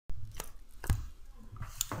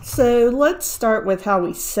So let's start with how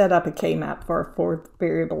we set up a K-map for a fourth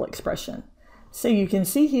variable expression. So you can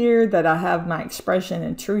see here that I have my expression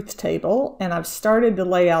and truth table, and I've started to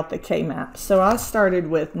lay out the K-map. So I started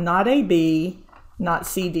with not AB, not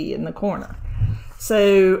CD in the corner.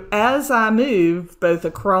 So as I move both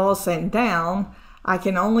across and down, I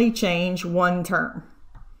can only change one term.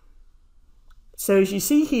 So as you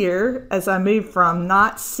see here, as I move from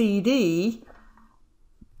not CD,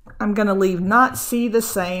 I'm going to leave not C the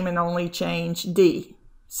same and only change D.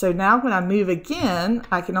 So now when I move again,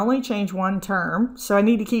 I can only change one term. So I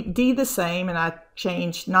need to keep D the same, and I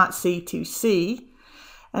change not C to C.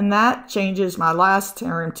 And that changes my last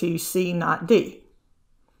term to C, not D.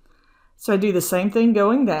 So I do the same thing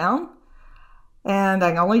going down, and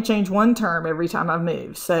I can only change one term every time I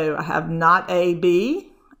move. So I have not A,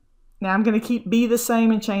 B. Now I'm going to keep B the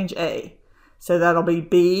same and change A. So that'll be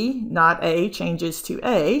B, not A, changes to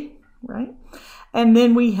A, right? And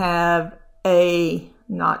then we have A,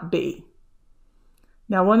 not B.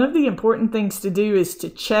 Now, one of the important things to do is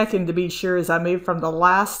to check and to be sure as I move from the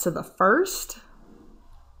last to the first,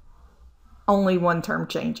 only one term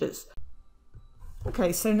changes.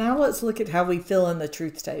 Okay, so now let's look at how we fill in the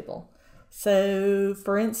truth table. So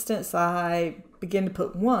for instance, I begin to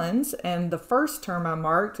put ones, and the first term I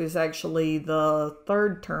marked is actually the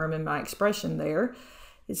third term in my expression there.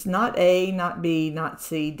 It's not A, not B, not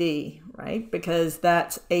C, D, right? Because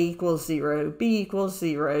that's A equals 0, B equals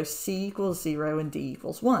 0, C equals 0, and D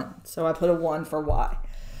equals 1. So I put a 1 for Y.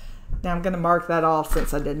 Now I'm going to mark that off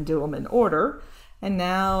since I didn't do them in order. And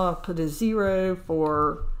now I'll put a 0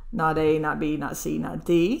 for not A, not B, not C, not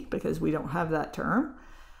D, because we don't have that term.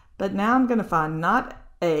 But now I'm going to find not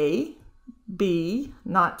A, B,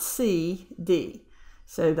 not C, D.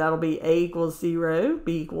 So that'll be A equals 0,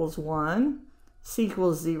 B equals 1, C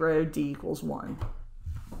equals 0, D equals 1.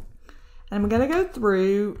 And I'm going to go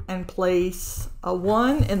through and place a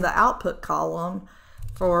 1 in the output column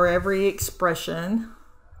for every expression,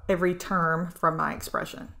 every term from my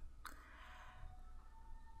expression.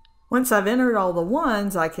 Once I've entered all the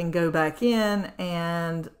ones, I can go back in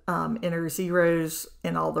and enter zeros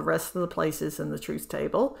in all the rest of the places in the truth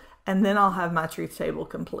table, and then I'll have my truth table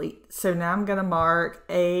complete. So now I'm going to mark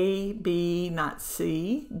A, B, not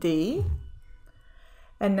C, D.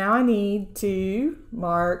 And now I need to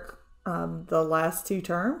mark the last two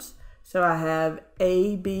terms. So I have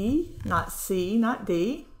A, B, not C, not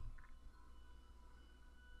D.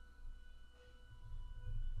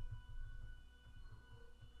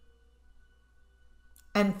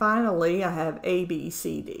 And finally, I have A, B,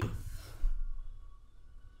 C, D.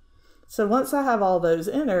 So once I have all those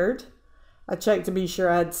entered, I check to be sure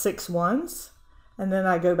I had 6 ones, and then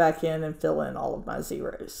I go back in and fill in all of my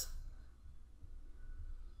zeros.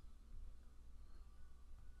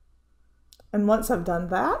 And once I've done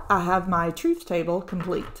that, I have my truth table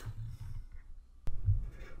complete.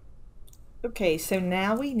 Okay, so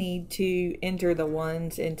now we need to enter the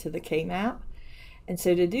ones into the K-map. And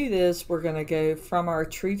so to do this, we're going to go from our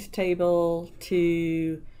truth table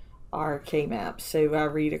to our K-map. So I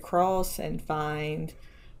read across and find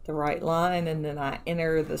the right line, and then I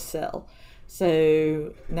enter the cell.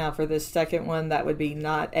 So now for this second one, that would be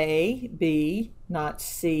not A, B, not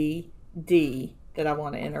C, D that I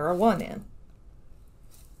want to enter a 1 in.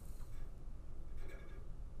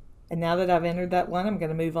 And now that I've entered that one, I'm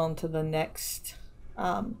going to move on to the next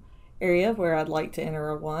area where I'd like to enter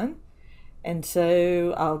a 1. And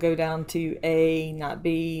so I'll go down to A, not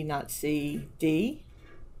B, not C, D,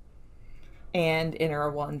 and enter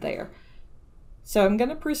a 1 there. So I'm going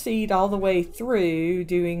to proceed all the way through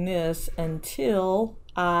doing this until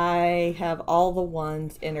I have all the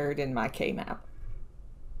ones entered in my K-map.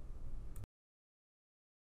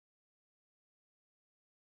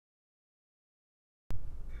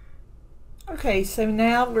 Okay, so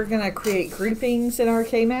now we're going to create groupings in our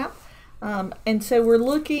K-map. And so we're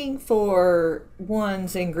looking for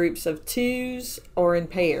ones in groups of 2s or in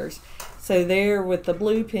pairs. So there with the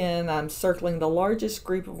blue pen, I'm circling the largest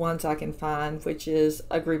group of ones I can find, which is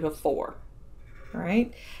a group of 4. All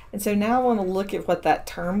right. And so now I want to look at what that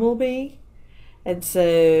term will be. And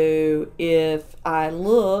so if I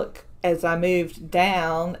look as I moved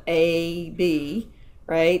down A, B,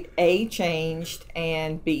 right, A changed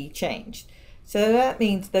and B changed. So that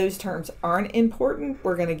means those terms aren't important.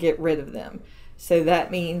 We're going to get rid of them. So that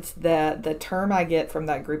means that the term I get from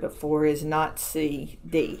that group of 4 is not C,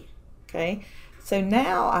 D. Okay. So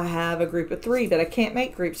now I have a group of 3, but I can't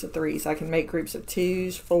make groups of 3s. I can make groups of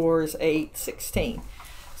 2s, 4s, 8, 16.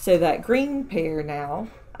 So that green pair now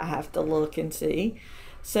I have to look and see.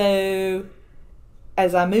 So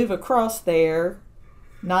as I move across there,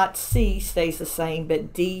 Not C stays the same,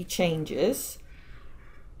 but D changes.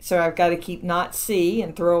 So I've got to keep not C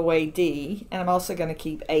and throw away D, and I'm also going to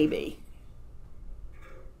keep AB.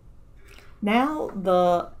 Now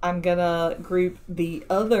I'm going to group the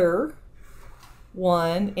other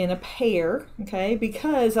one in a pair, okay,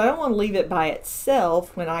 because I don't want to leave it by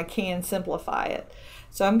itself when I can simplify it.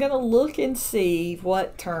 So I'm going to look and see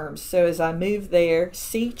what terms. So as I move there,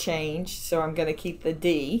 C changed, so I'm going to keep the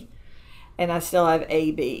D, and I still have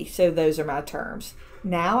AB. So those are my terms.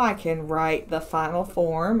 Now I can write the final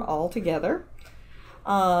form all together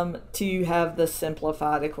to have the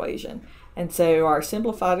simplified equation. And so our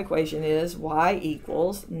simplified equation is y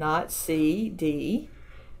equals not C, D,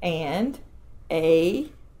 and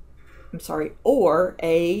or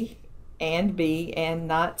A and B and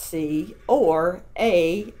not C, or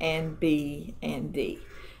A and B and D.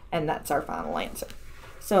 And that's our final answer.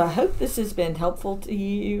 So I hope this has been helpful to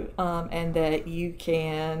you and that you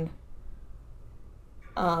can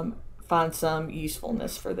find some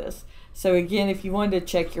usefulness for this. So again, if you wanted to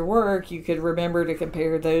check your work, you could remember to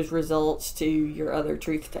compare those results to your other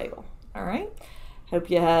truth table. All right. Hope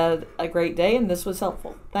you had a great day and this was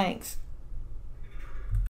helpful. Thanks.